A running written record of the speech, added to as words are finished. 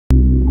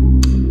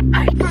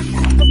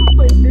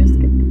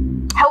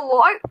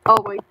Hello? Oh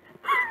wait.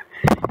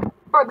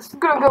 Bro, this is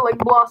gonna go like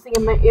blasting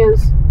in my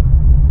ears.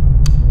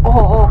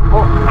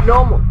 Oh,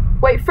 normal.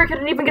 Wait, frick, I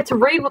didn't even get to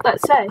read what that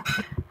said.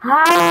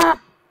 Ah.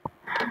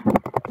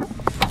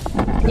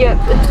 Yeah,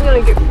 this is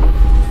gonna go.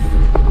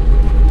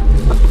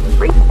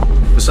 Freak.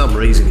 For some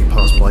reason, he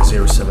passed by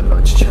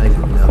 079's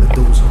chamber and now the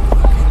doors aren't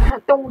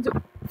working. Doors.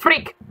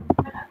 Freak.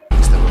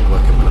 Because they weren't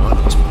working when I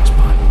last passed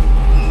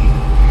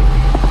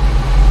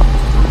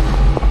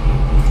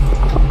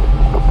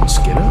by.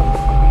 Skinner?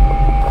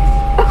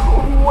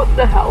 What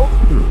the hell?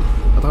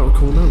 I don't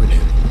recall knowing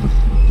him.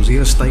 Was he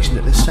ever stationed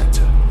at this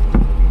sector?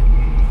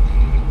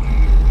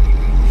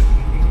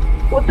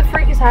 What the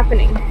freak is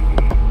happening?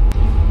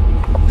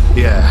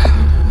 Yeah.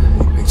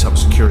 He picked up a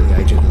security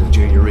agent and a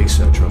junior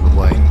researcher on the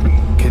way.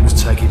 Kid was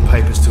taking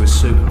papers to his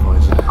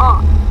supervisor.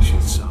 Oh.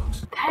 Shit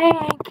sucks.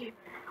 Thank you.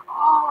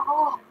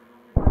 Oh.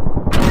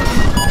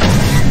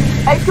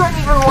 I don't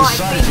even like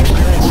these.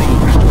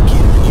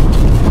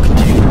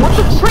 What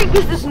the freak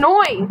is this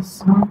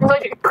noise? It's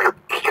like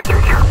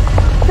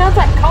sounds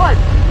like COD.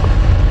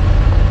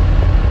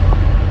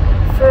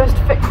 First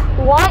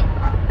what?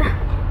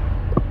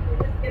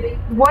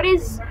 What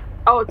is?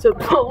 Oh, it's a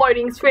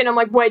loading screen. I'm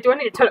like, wait, do I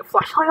need to turn a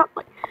flashlight up?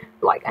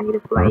 Like I need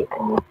to wait.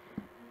 You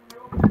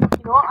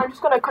know what? I'm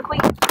just gonna quickly.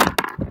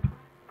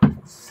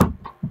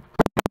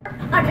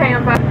 Okay,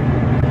 I'm back.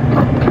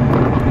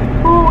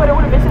 Oh, I don't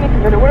want to miss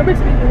anything. I don't want to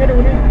miss anything. I don't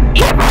want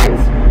to.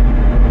 Earphones!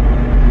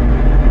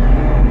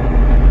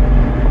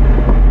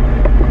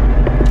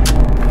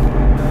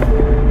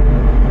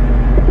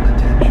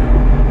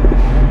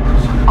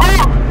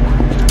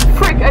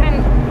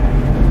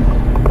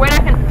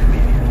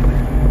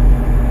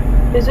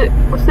 Is it?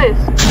 What's this?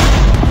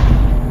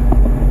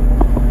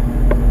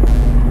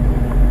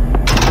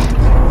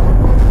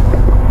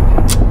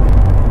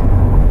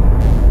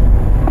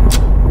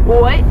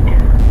 What?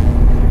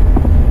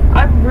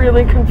 I'm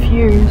really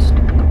confused.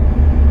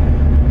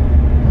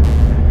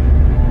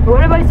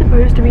 What am I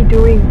supposed to be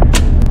doing?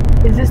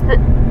 Is this the...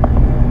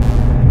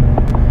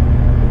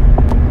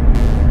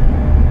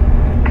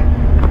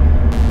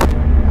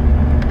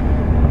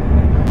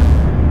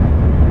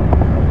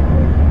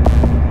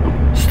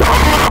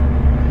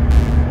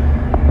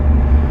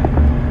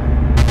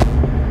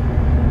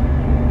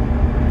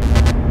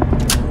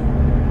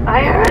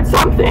 I heard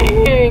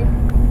something!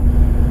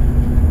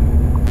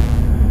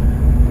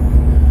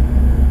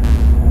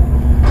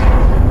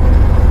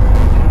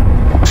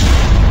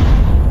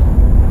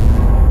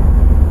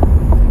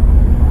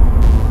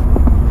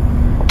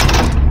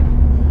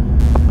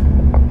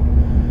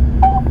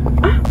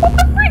 What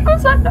the freak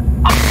was that?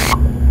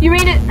 Oh, you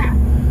mean it?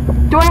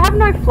 Do I have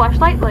no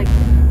flashlight? Like...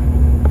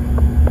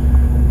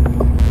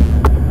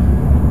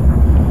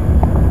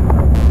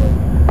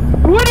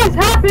 What is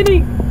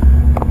happening?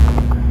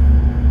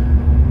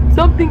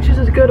 Something's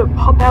just gonna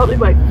pop out in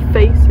my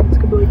face and it's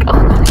gonna be like,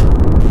 ugh.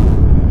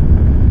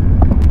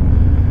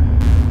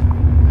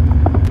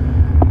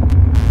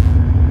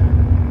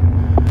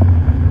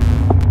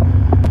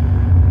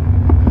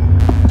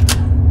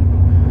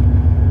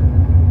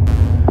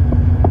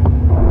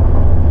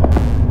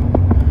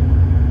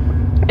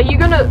 Are you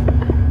gonna...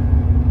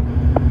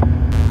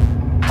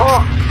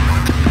 Oh.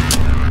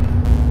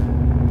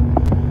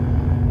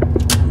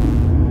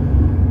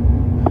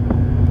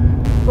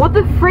 What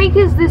the freak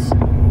is this?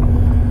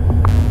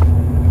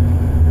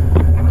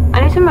 I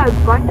need to my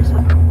brightness up.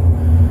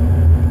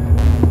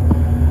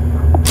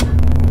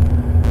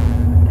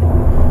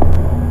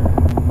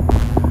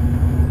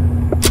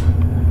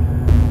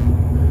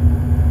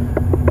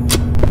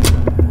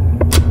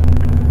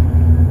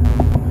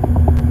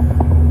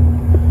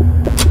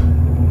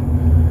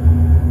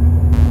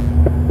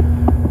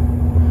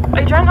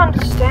 I don't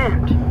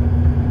understand.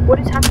 What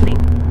is happening?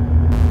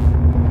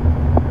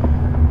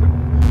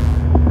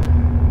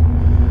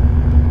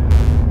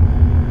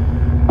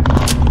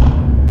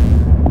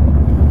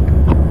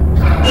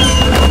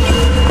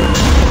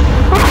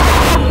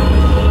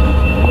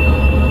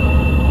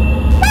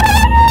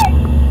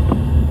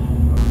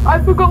 I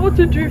forgot what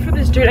to do for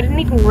this dude. I didn't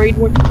even read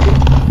what to do.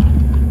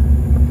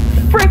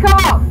 Frick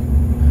off!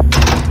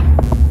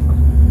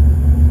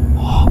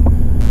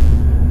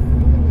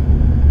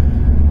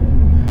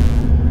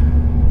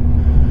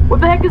 What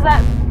the heck is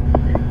that?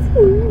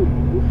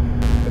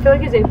 I feel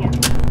like he's in here.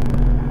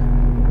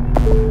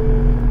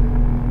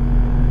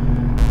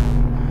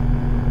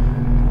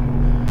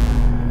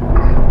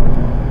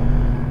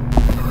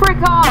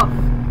 Frick off!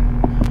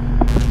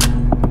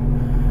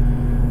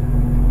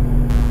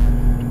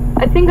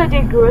 I think I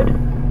did good.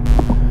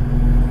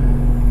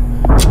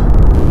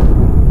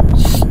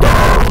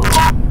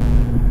 Stop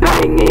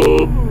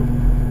banging!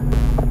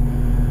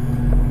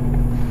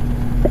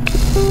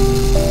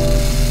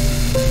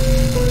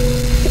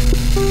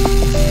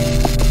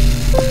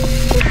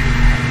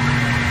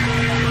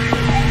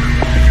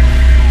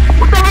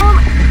 What the hell am I?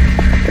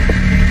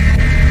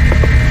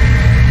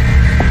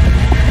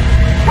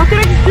 What did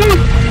I do?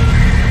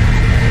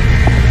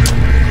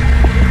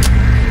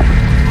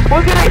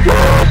 What did I do?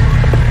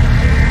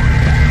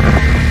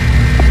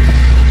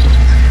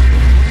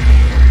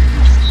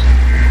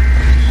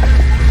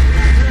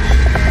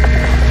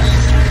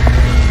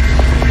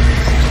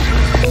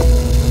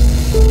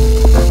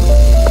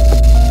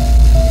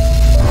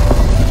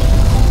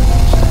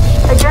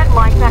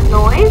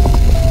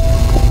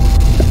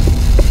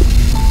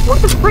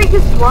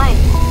 biggest flame?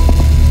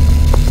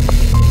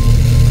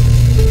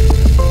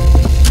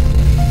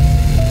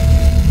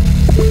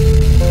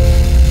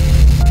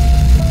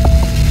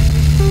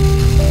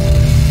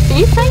 Are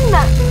you saying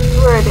that's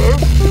where it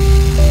is?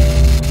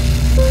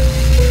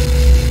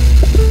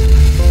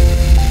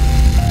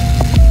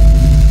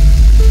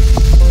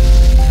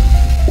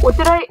 What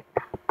did I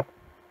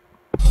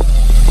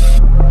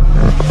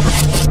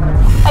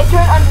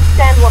don't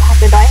understand what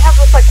happened. I have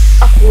this like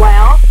a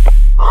flower.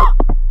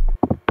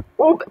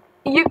 Oh,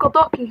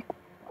 Yukodoki.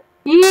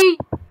 Yee!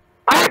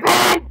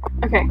 Open!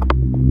 Okay.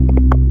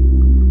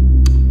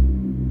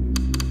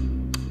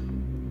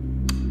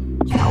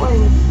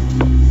 Challenge.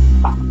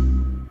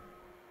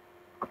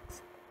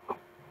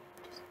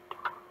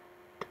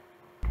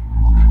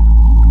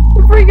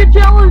 Freaking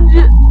challenge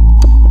it!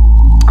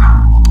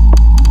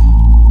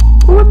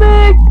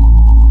 Women!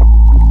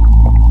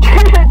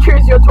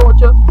 Choose your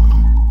torture.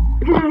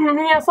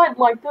 Yes, I'd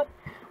like to.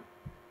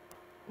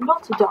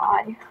 Not to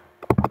die.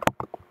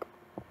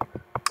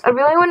 I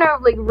really want to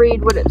like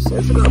read what it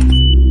says about.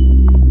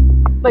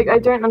 Like, I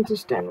don't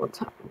understand what's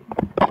happening.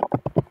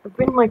 I've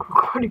been like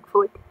recording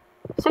for like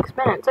 6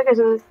 minutes. Okay,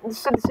 so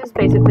this is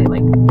basically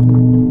like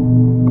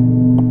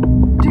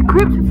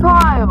decrypt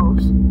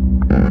files,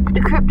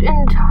 decrypt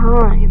in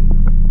time,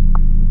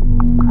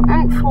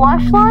 and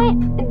flashlight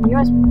and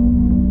USB.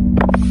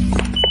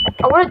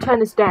 I want to turn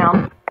this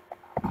down,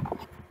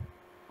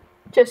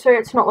 just so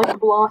it's not like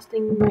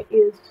blasting my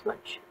ears as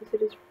much as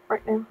it is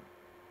right now.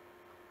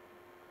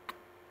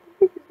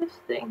 What is this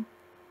thing?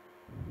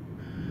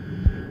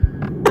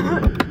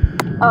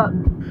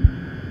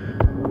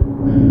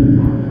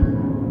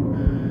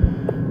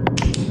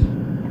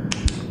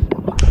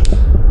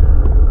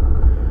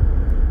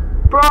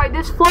 Bro,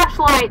 this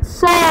flashlight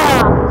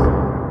sucks!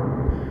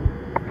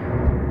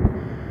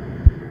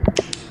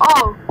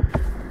 Oh,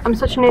 I'm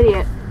such an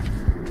idiot.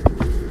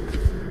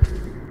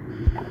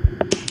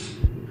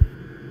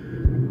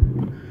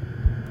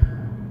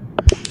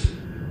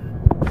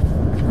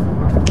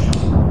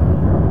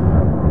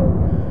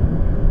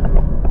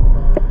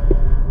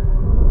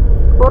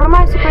 What am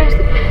I supposed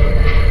to...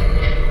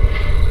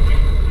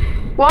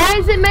 Why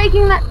is it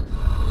making that...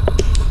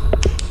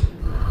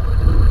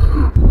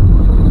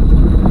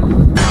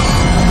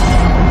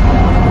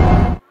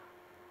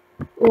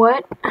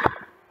 What?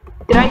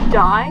 Did I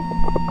die?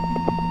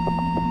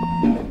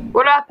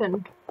 What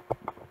happened?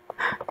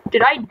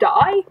 Did I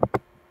die?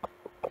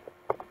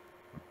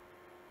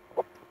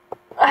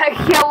 A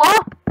killer?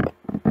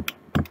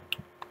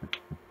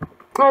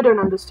 I don't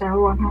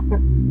understand what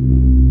happened.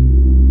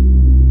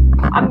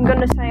 I'm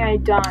gonna say I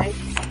died.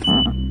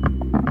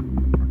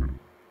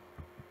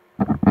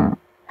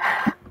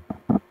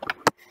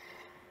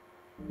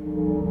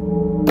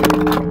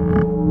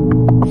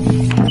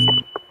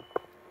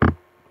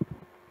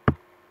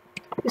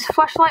 This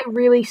flashlight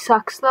really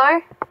sucks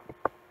though.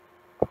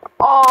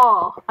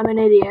 Oh, I'm an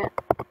idiot.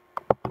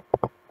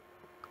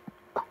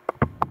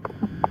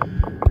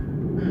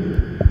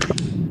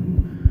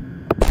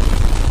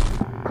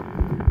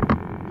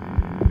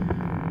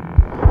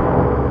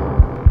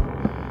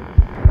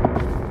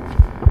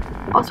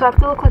 Also, I have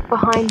to look like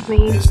behind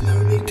me. There's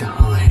no need to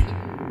hide.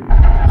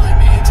 I'm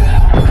here to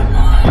help your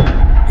mind.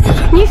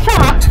 Can you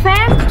shut up,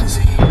 fam? The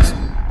disease.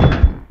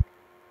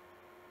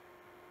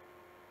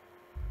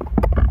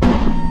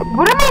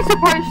 What am I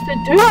supposed to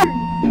do?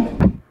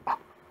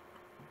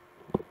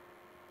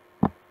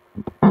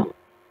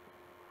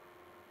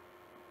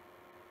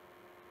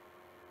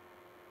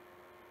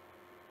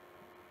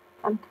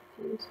 I'm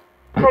confused.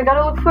 Okay, I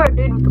gotta look for a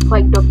dude with the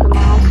plague doctor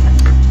mask.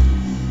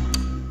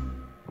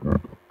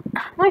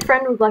 My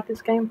friend would like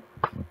this game.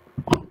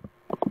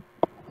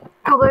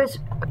 Although it's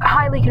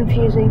highly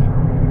confusing.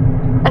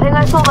 I think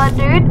I saw that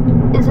dude.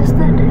 Is this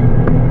the dude?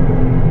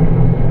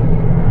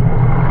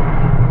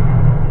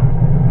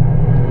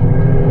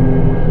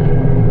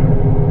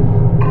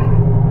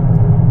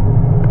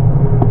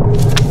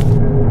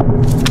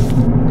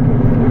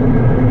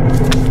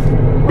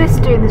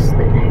 This is the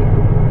dude.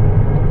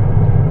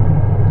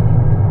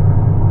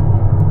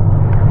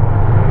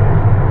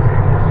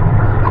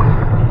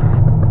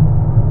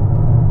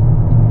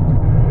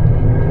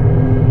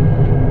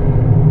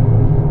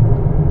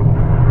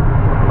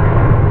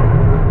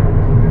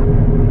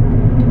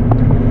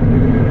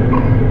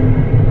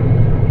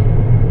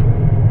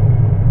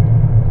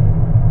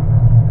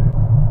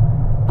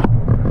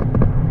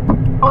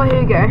 Oh,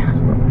 here you go.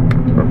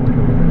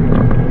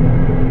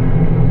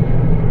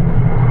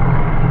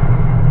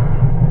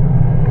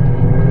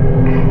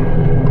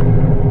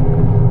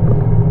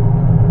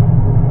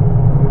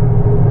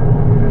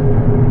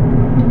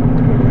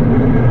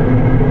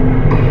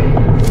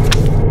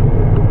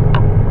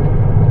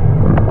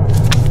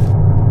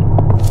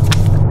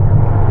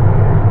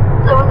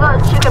 So we got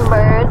chicken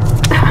bird.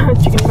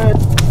 Chicken bird.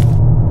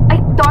 I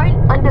don't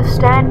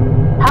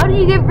understand. How do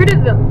you get rid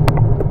of them?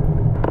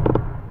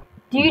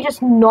 Do you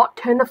just not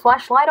turn the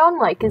flashlight on?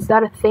 Like, is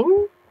that a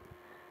thing?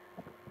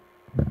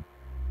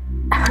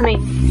 I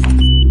mean...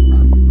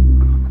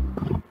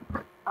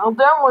 I'll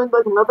download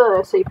like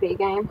another SCP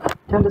game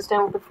to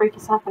understand what the freak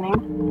is happening.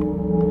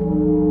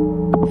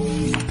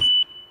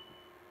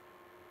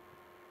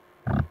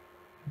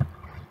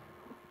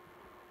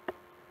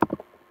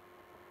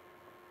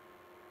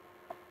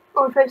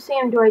 Or if I see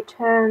him, do I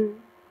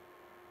turn?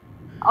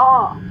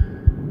 Oh.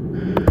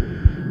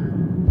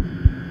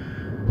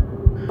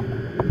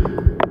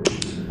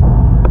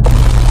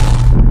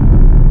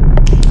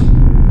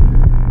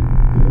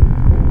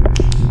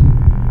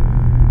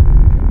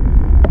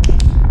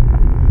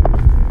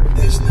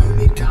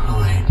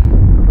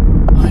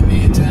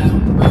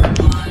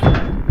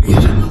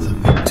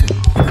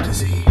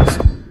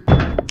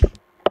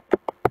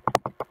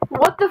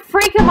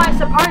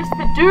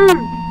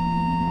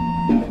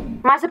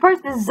 Am I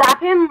supposed to zap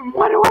him?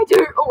 What do I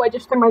do? Oh, I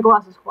just threw my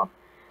glasses off.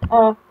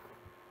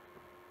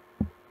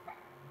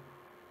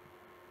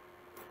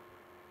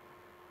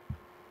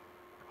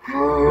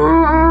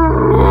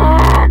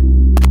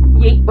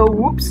 Yeet. Oh,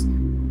 whoops.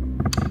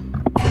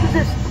 What is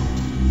this?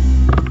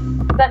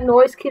 That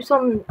noise keeps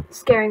on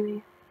scaring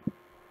me.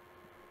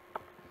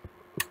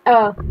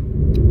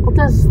 What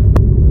does...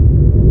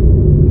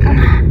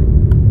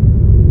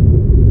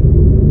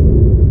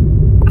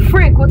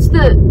 Frick, what's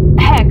the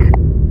heck?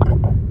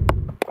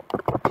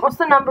 What's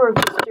the number of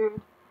this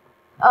dude?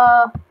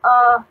 I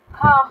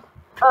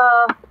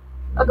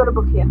got a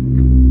book here.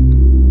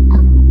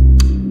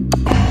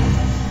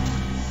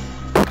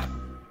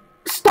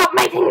 Stop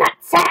making that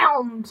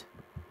sound!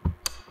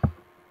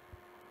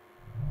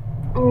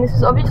 This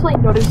is obviously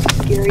not as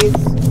scary as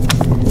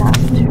that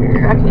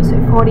too. Okay, so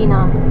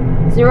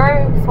 49.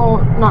 049.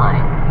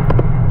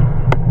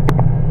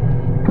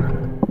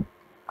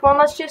 Come on,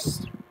 let's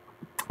just...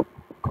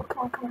 Oh,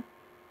 come on.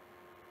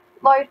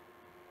 Load.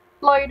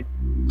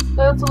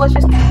 So let's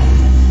just...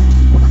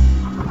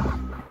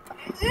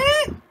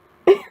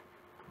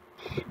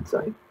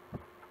 Sorry.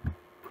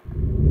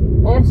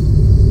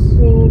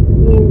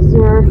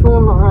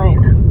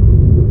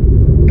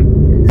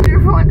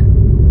 SCP-049.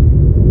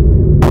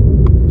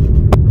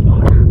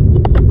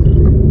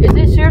 049. Is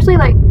this seriously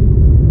like...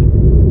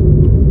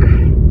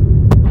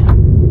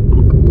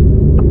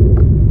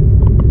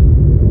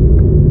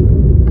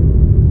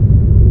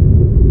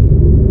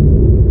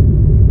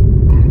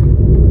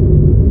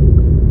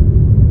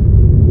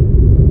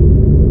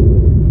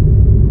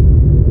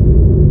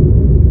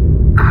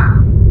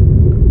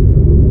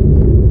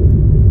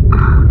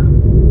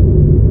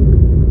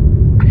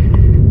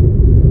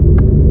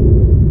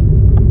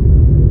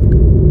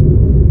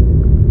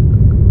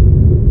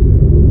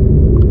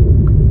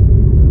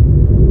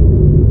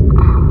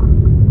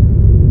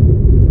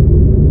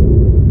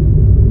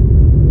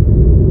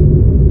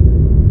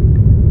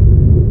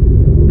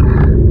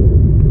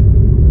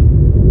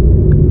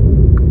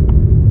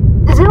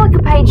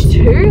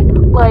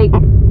 Like,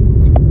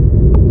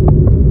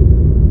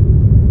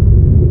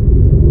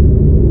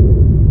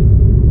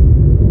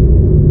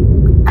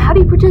 how do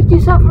you protect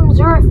yourself from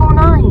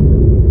 049?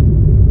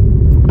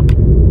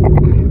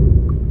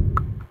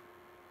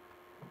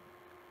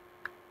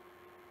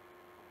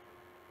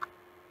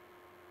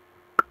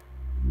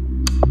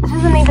 This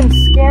isn't even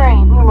scary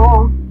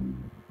anymore.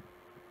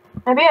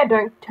 Maybe I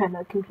don't turn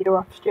the computer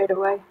off straight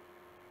away.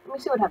 Let me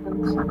see what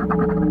happens. I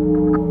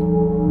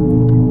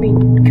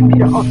mean,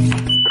 computer off.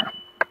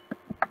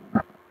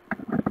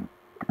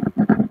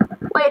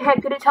 Wait,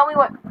 heck, did it tell me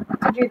what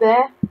to do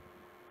there?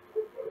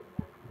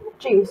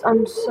 Jeez,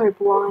 I'm so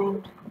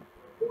blind.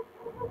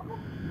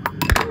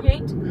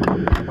 Yeet.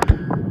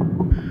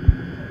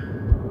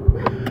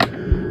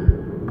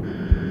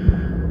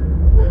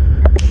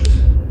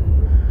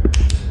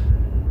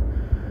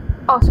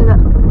 Oh, so that...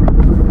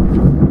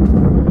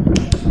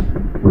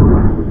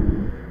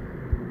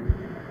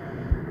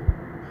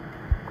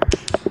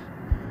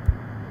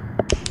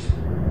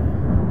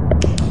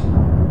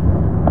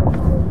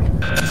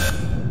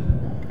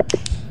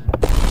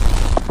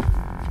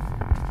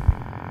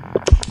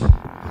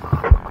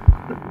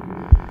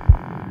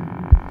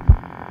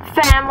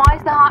 Fam, why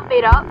is the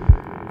heartbeat up?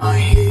 I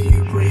hear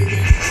you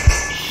breathing.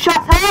 Shut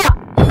up!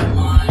 Oh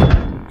my,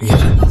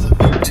 yet another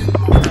victim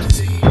of the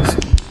disease.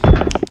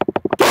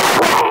 Get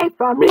away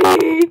from me!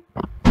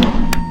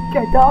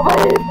 Get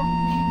away!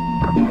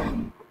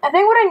 I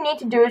think what I need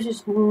to do is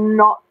just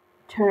not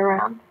turn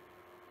around.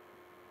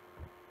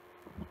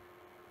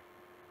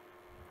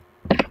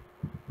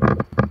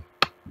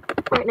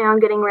 Right now I'm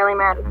getting really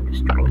mad and I'm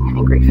just drawing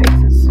angry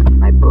faces in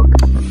my book.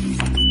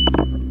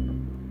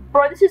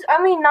 Bro, this is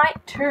only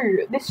night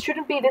 2. This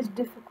shouldn't be this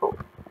difficult.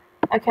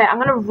 Okay, I'm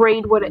gonna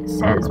read what it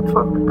says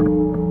before.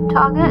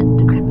 Target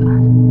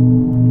decrypted.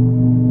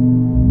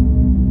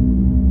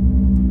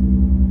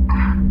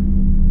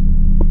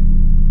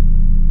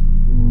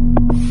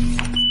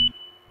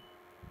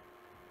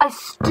 I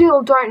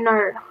still don't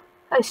know.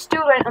 I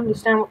still don't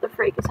understand what the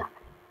freak is happening.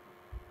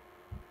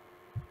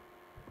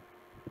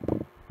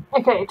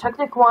 Okay,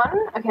 tactic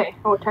 1. Okay,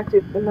 or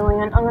tactic a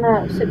million. I'm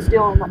gonna sit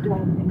still and not do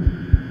anything.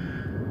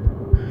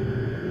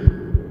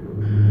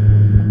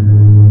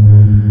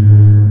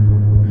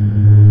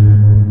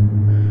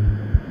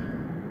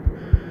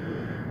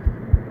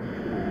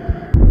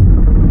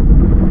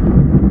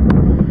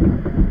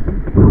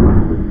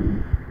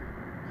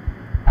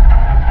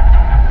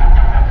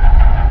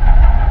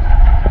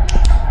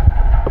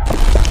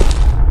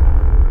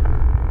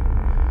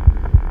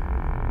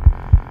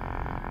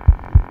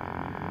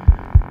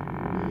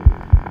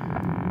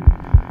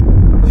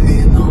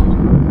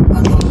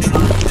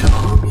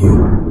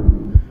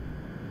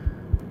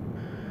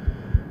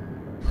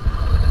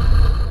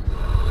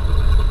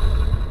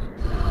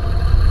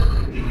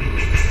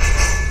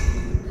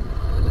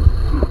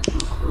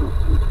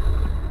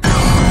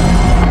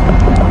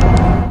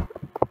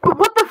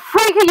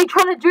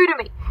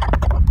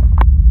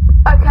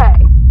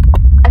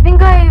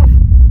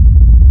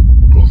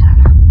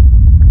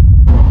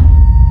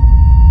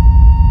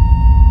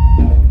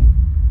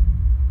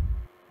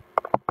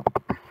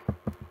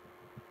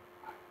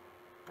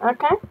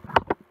 Okay.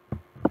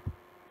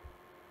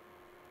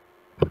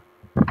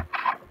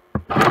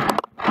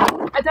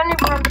 I don't even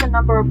remember the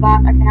number of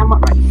that. Okay, I'm not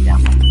writing it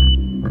down.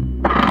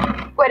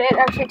 Wait, it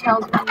actually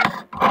tells me.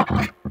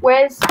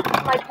 Where's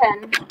my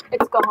pen?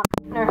 It's gone.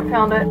 No, I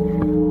found it.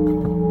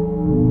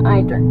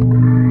 I don't.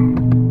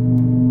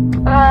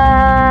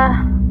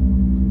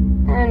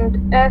 And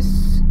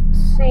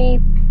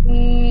SCP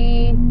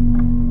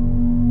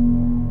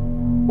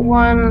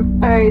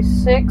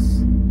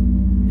 106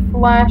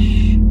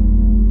 flash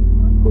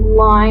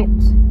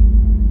light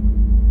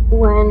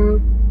when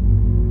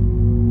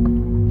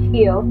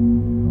here.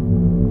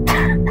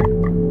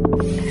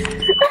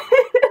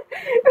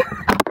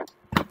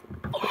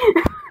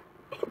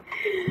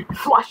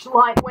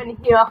 Flashlight when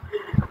here.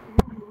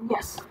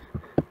 Yes.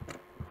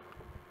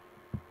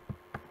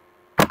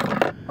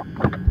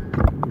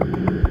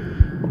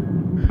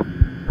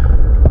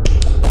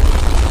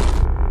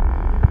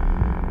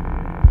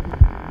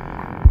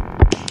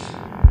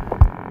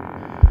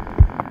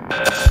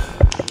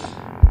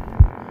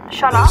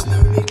 Shut up.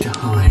 There's no need to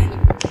hide.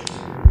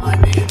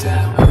 I'm here to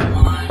help you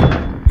mine.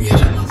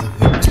 Yet another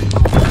victim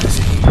of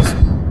disease.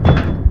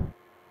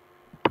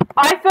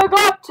 I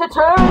forgot to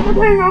turn the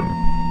thing up.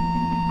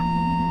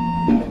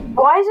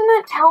 Why doesn't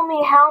it tell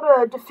me how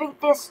to defeat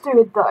this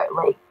dude though?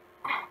 Like,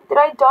 did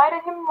I die to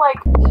him?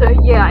 Like, so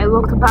yeah, I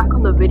looked back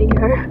on the video.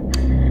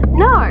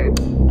 No,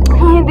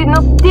 he did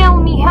not tell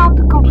me how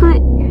to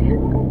complete.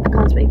 I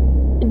can't speak.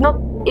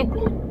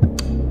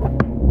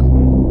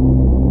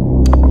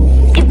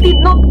 It did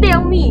not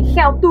tell me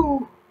how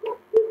to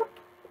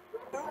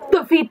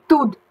defeat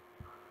dude.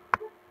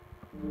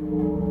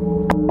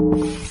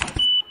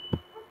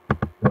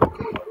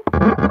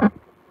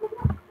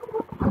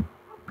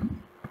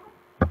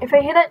 If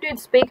I hear that dude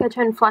speak, I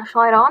turn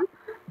flashlight on,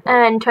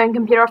 and turn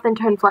computer off, then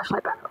turn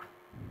flashlight back off.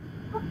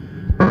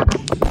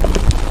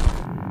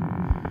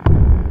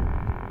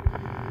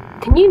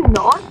 Can you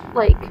not,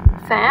 like,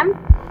 fam?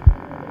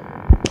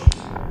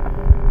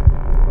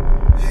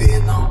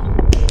 Fear not.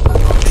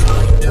 I'm not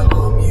trying to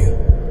harm you.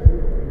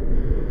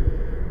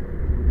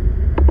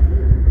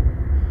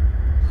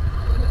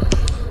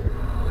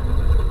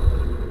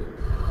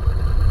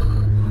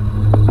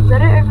 Is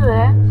that it over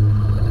there?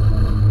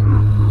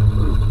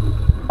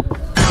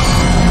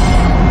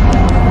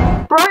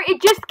 Bro,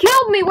 it just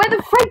killed me! Where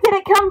the freak did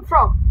it come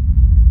from?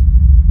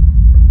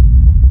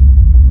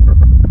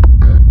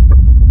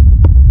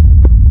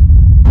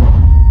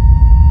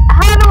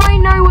 How do I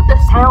know what the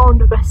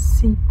sound of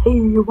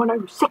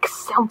SCP-106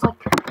 sounds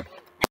like?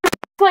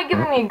 It's like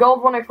giving me a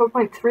gold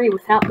 104.3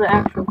 without the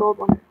actual gold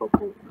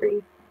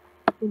 104.3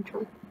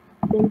 intro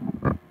thing.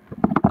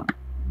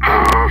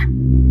 Ah!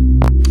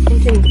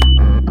 Continue.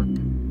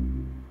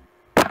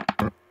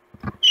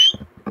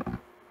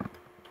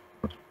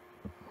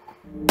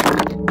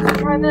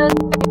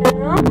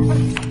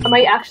 Am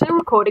I actually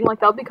recording? Like,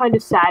 that would be kind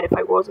of sad if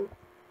I wasn't.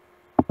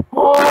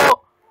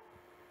 Oh!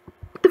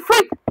 What the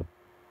freak?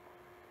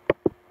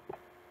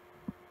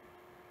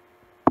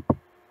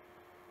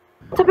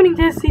 What's happening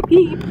to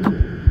SCP?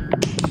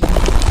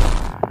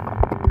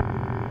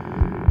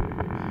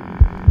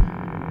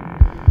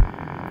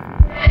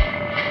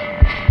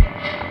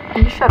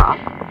 Can you shut up?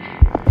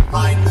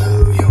 I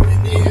know you're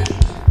in here.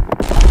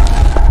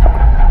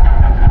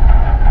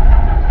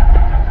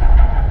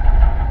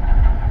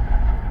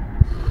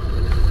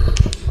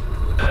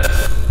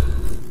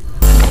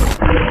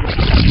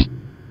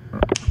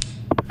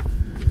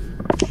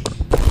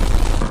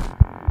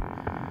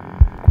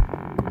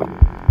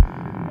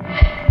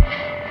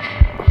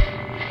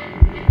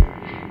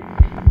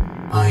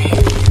 I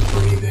hear you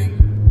breathing.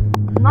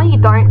 No, you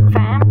don't,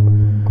 fam.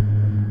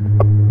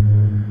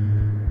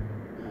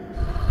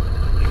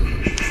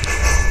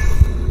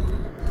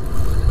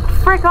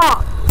 Frick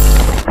off!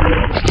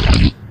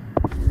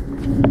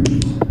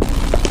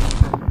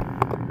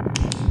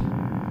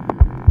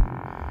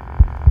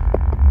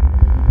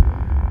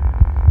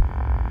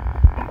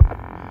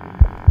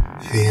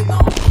 Fear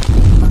not.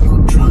 I'm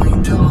not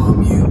trying to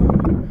harm you.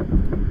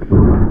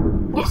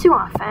 Yes, you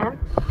are, fam.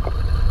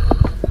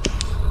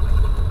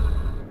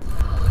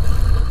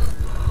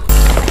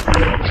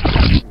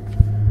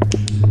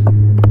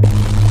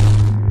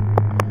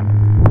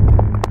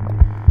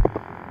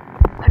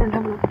 I don't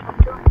have enough time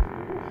to do it.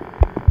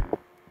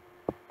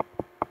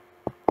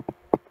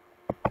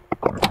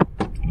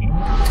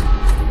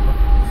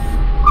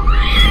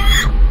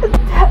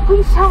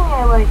 Please tell me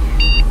I like.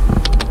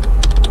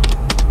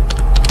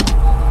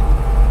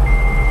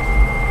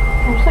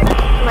 I'm just like to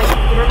my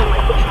computer and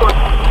like which one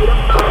computer.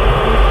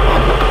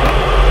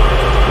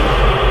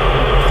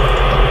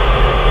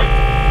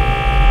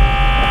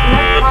 No,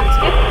 can't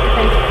skip.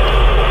 Thank you.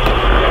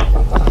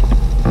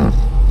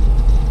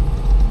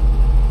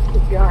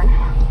 Keep going.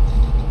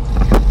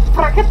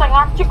 Perché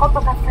ragazzi quanto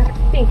caffè?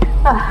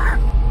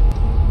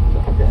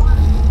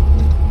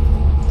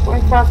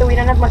 Going faster, we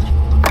don't have much.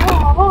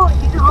 Oh,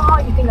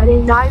 you think I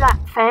didn't know that,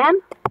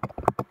 fam?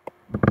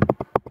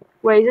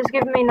 Wait, is this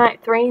giving me night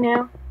 3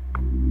 now?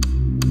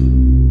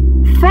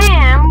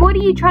 Fam, what are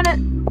you trying to...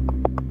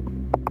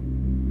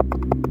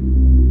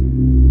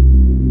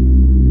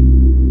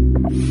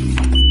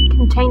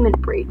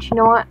 containment breach. You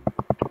know what?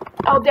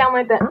 I'll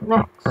download that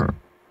next.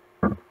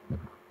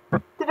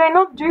 Did I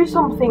not do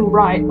something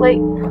right? Like...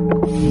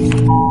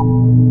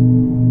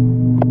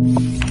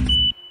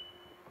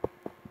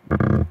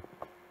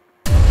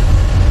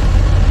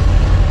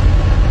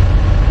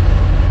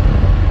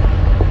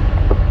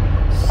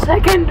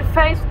 Second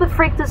phase, what the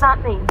freak does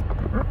that mean?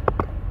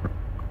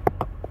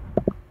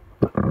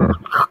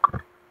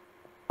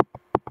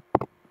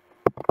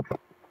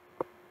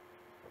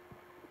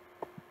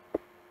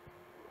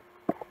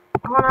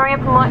 Come on, hurry up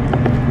and light.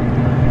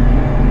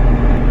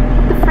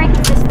 What the freak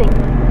is this thing?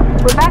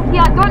 We're back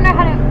here, I don't know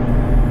how to...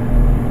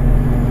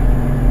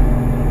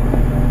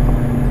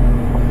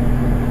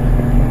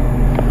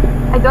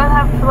 I don't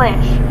have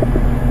flash.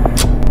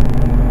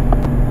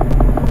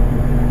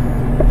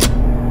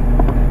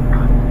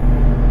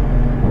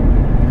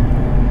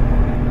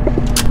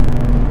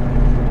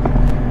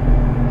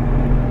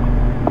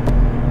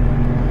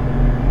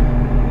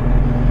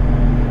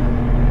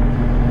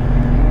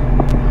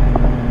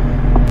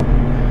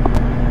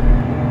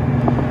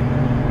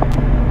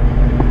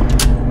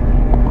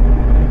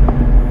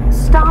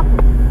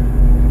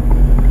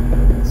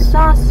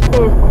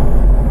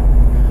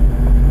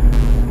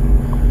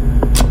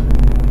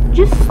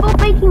 Just stop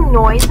making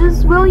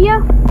noises, will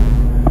ya?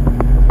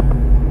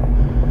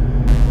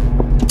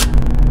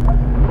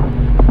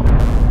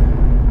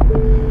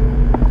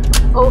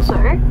 Also,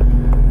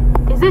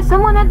 is there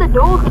someone at the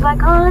door? Because I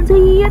can't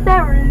see if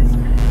there is.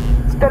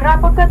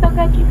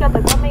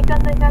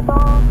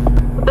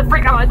 What the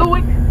freak am I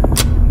doing?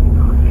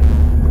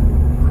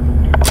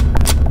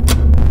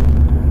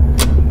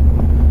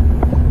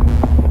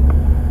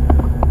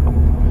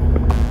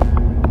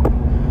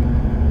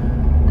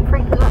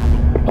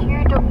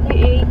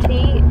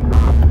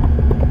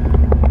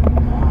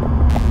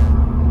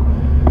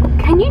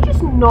 Can you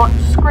just not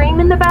scream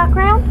in the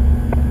background?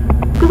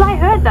 Because I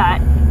heard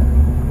that.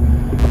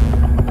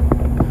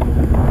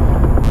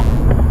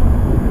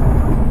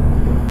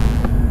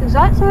 Is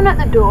that someone at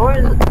the door?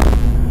 Is it...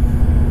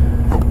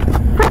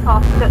 Frick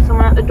off, is that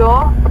someone at the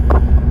door?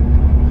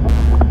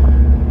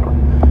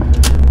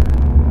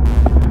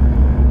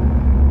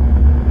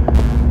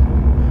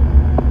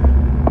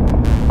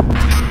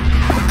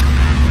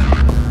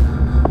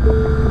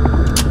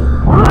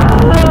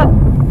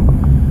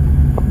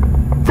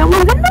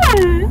 Someone's in the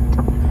vent!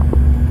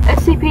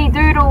 SCP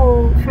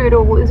Doodle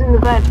Foodle is in the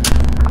vent.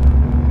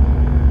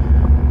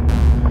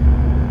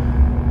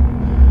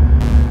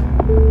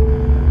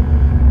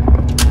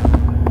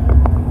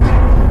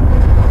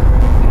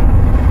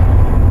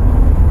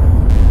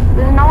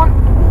 There's no one...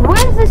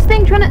 Where is this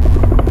thing trying to...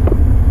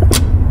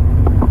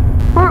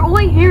 Bro, all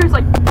I hear is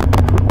like...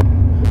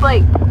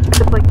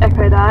 Except like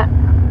echo that.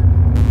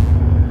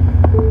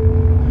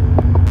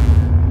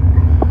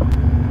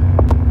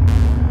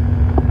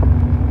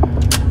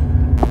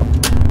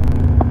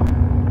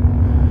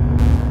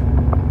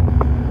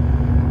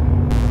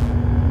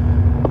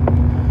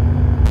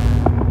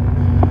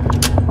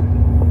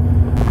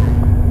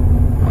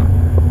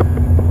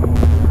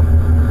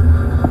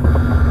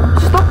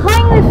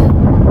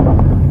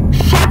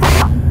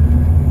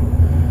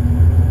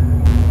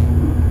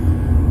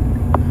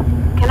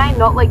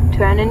 Not like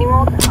turn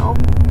anymore? What the hell?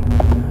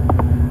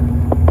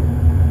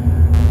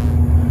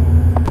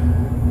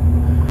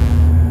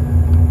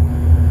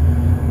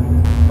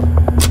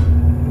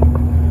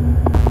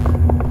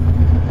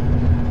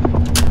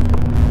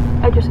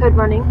 I just heard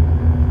running.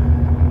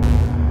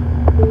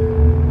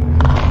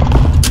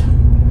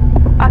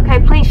 Okay,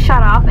 please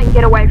shut up and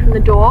get away from the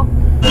door.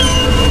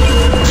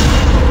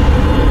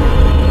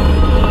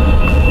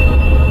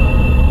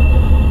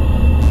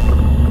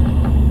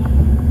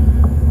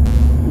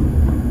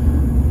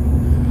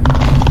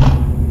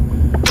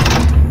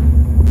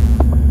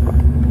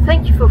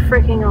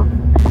 Freaking off.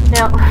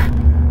 Now,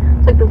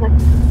 it's like the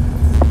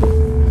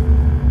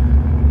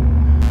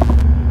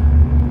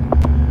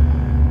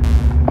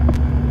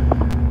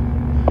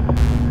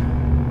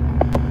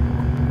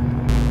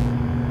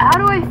How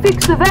do I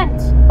fix the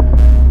vents?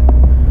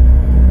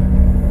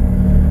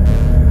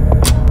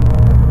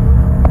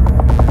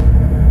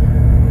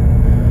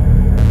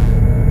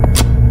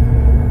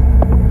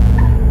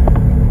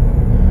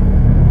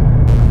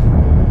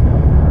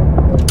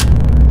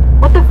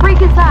 What the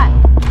freak is that?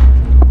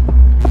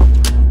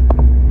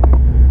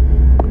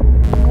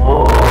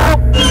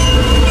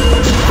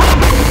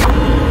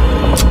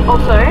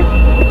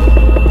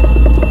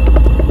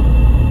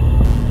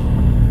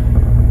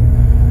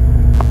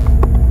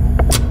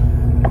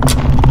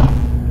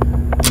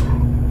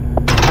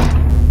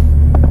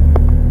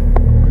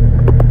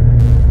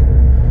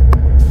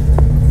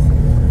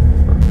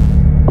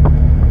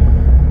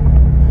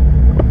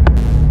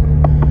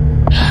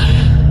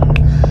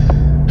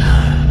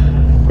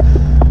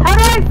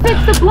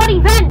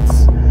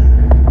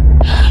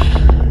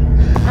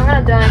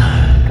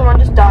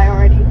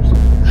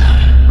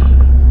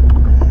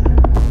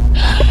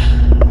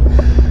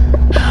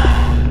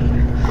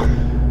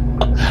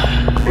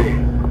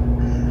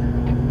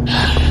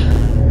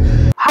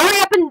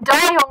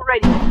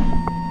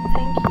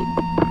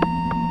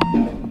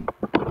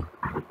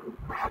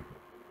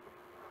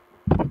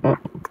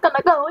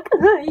 gonna go like,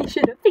 oh, you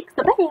should have fixed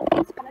the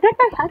vents, but I don't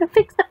know how to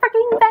fix the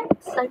freaking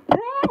vents, so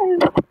no.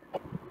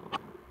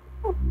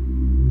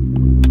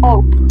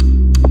 Oh.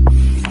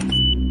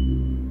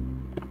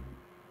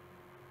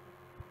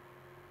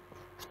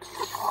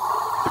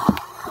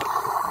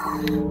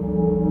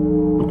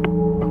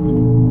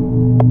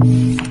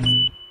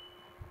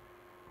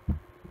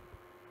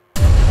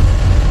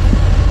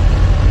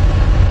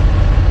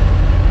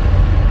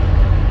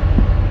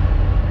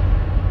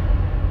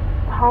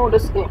 How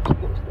does it use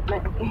the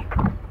menu?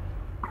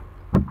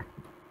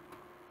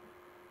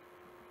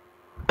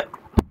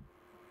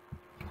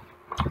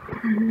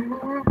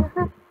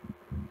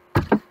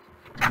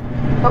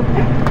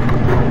 Okay.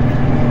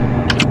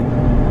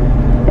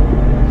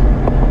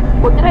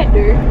 What did I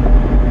do?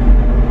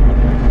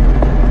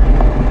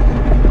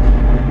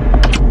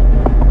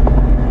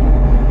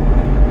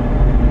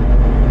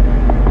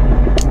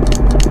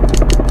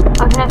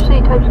 I can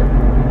actually type it.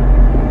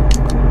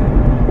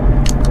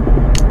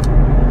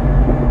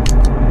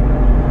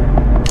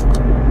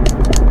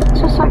 It's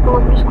just like,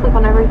 let me just click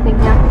on everything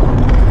here.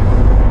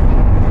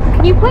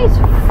 Can you please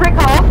frick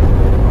off?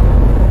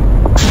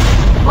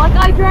 Like,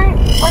 I don't,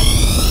 like...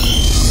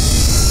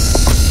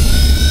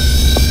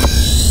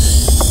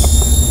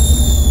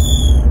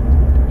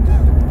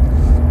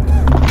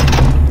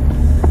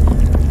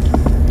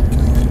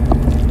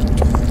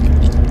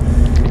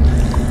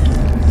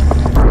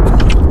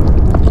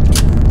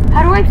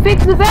 How do I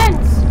fix the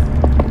vents?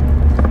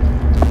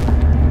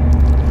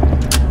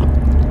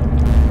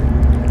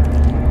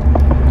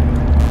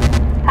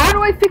 How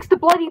do I fix the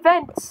bloody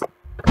vents?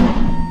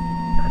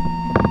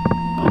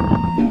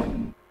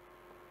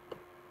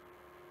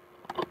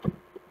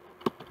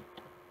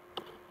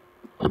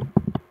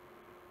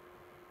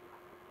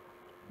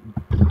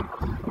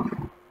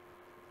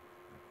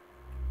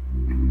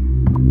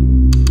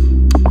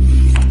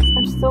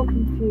 I'm still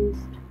confused.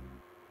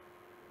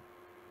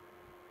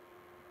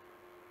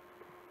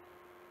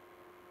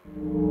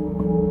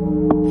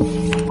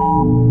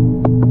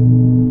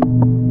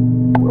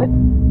 What?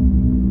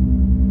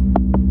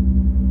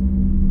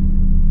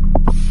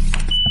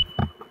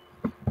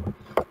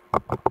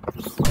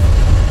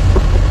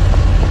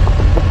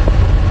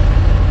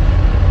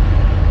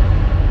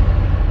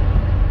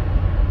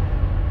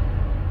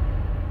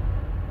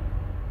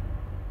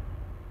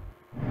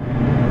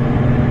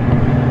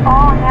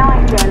 Oh, now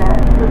I get it.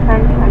 The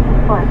vent tried to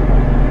flip.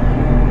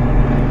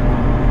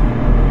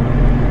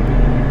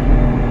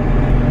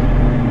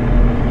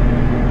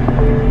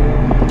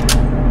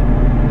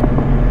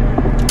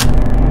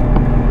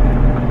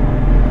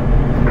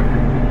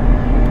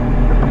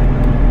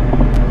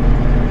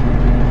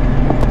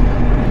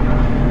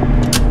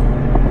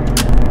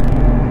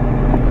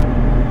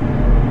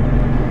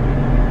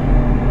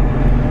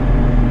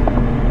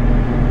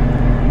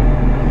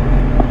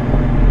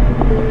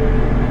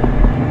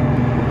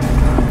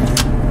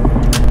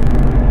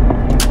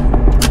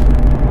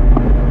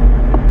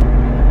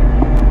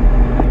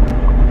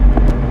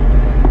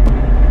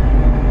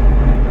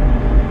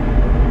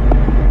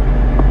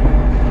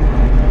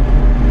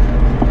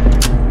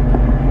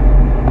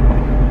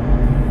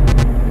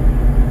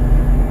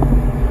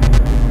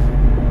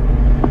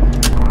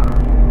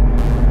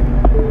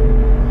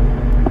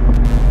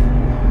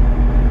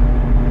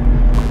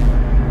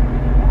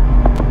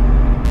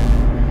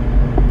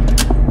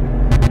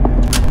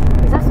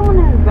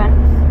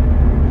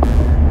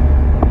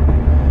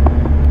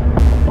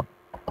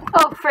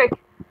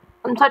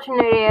 I'm such an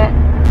idiot.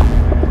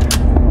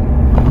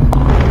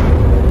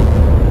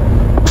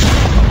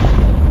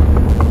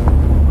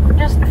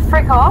 Just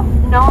frick off.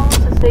 No one wants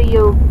to see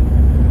your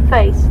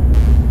face.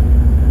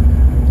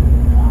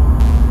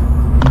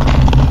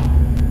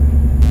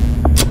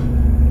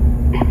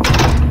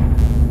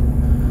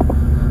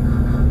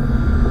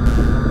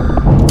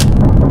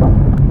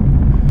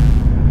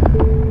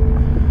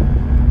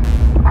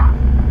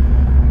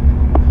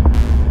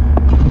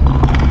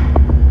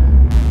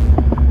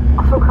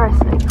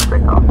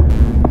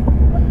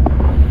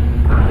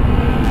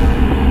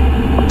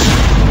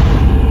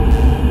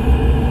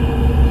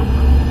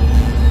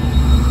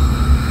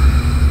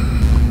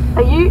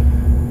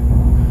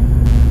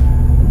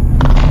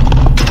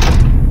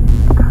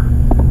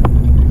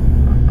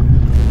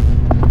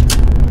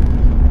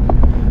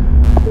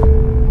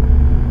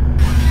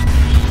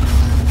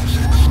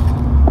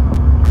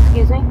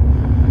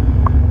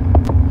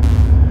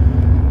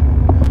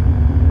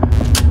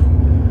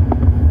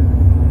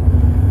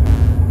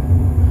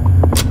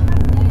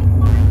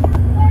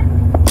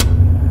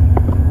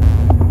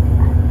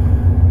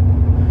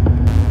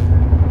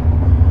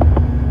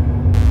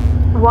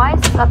 Why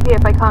is this up here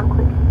if I can't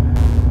click?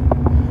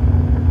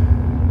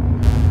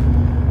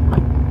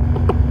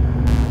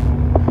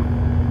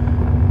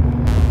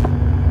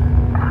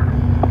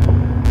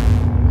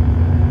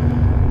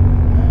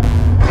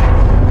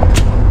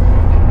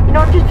 You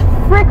know, just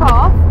frick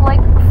off.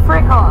 Like,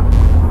 frick off.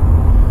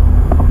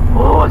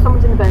 Oh,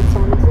 someone's in the vent.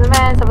 Someone's in the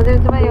vent. Someone's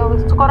in the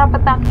vent. Skoro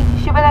pataki.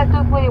 Shibada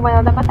tukuli.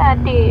 Wala na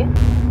patati.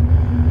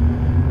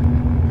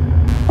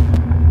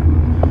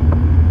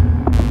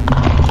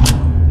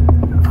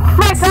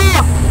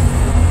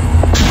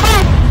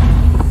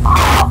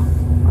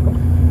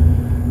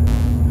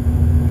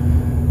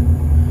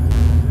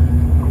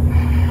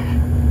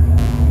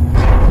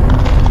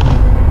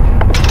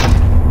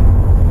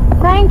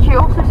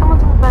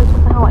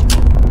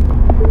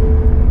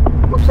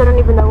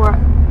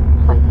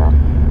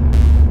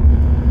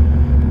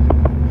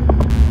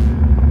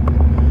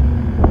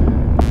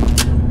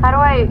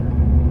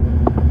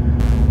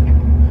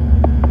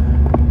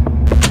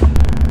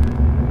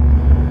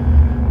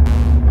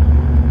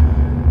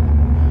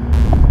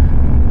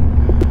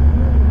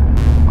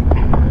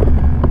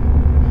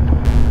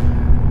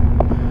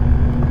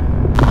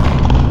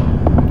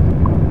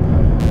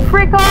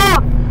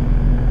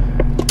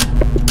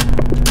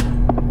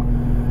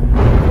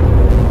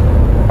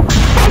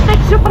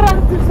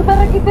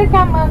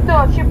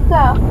 Oh, ship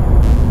there. To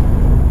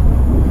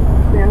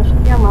be honest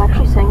with you, I'm not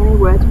actually saying any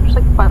words. I'm just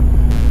like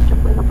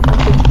jumping up a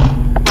bunch of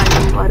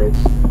random letters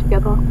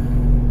together. A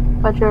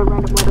bunch of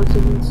random letters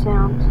and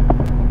sounds.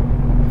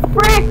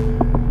 Frick!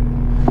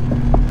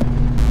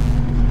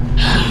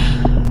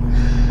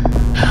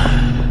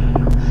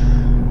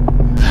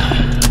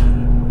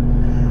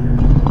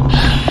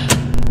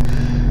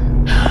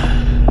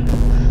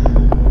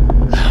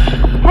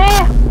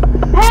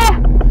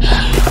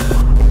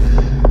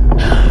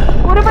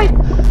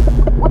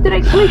 What did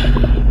I click?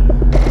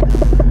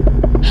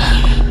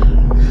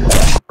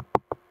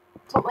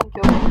 Something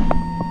killed me.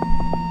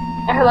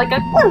 I heard like a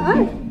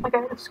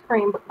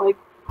scream, but like,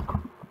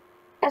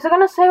 is it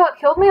gonna say what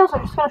killed me, or is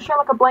it just gonna show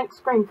like a blank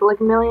screen for like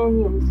a million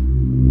years?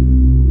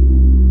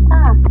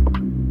 Ah.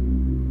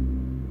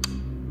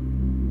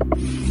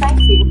 Thank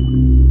you.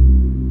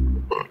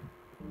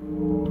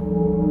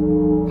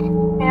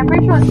 Yeah, I'm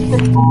pretty sure it's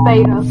just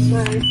beta,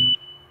 so.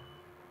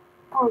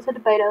 Oh, is it a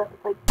beta?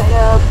 Like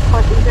beta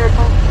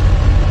 0.0?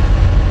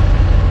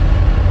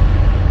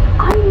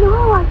 I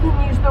know I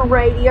can use the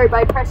radio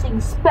by pressing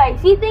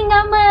space. You think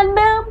I'm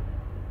dumb?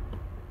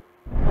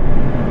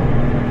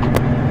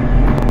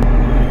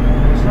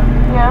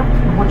 Yeah.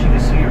 I'm watching a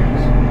series.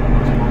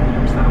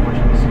 What's that? I'm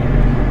watching a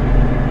series.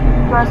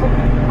 Jurassic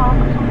Park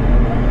or something?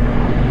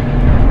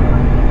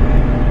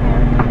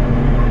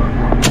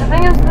 Yeah. I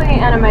think it's the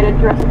animated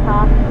Jurassic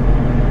Park.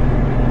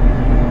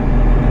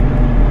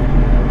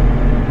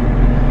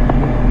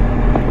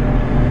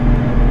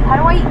 How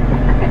do I...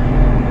 Okay.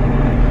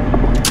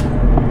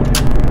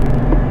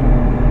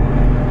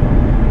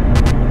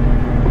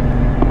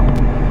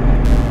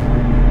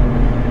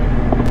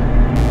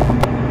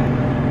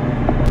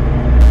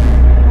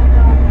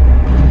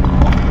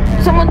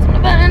 Someone's in the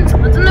van!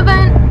 Someone's in the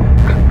van!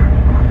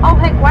 Oh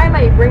heck, why am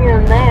I bringing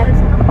them there?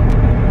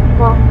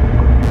 Well...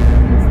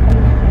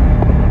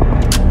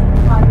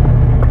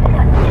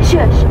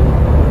 Shush!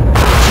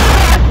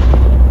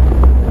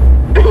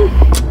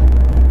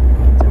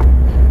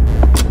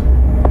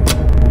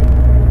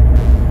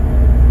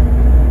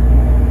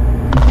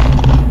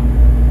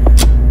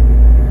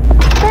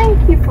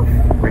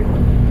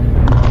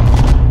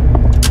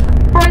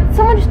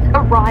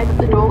 Arrive at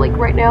the door like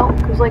right now,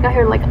 because like I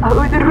heard like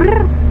actually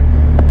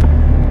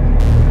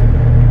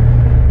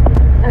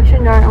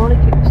no, I want to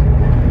keep this thing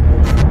there.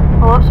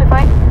 Hold up, so if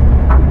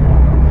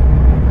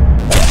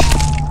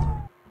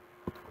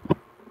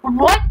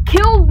what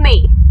killed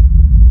me?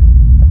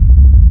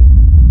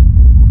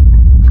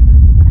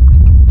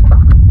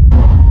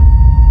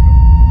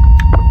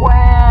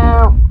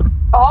 Wow.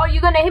 Oh, you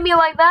gonna hit me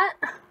like that?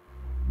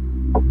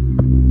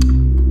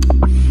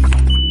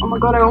 Oh my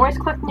god, I almost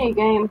clicked new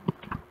game.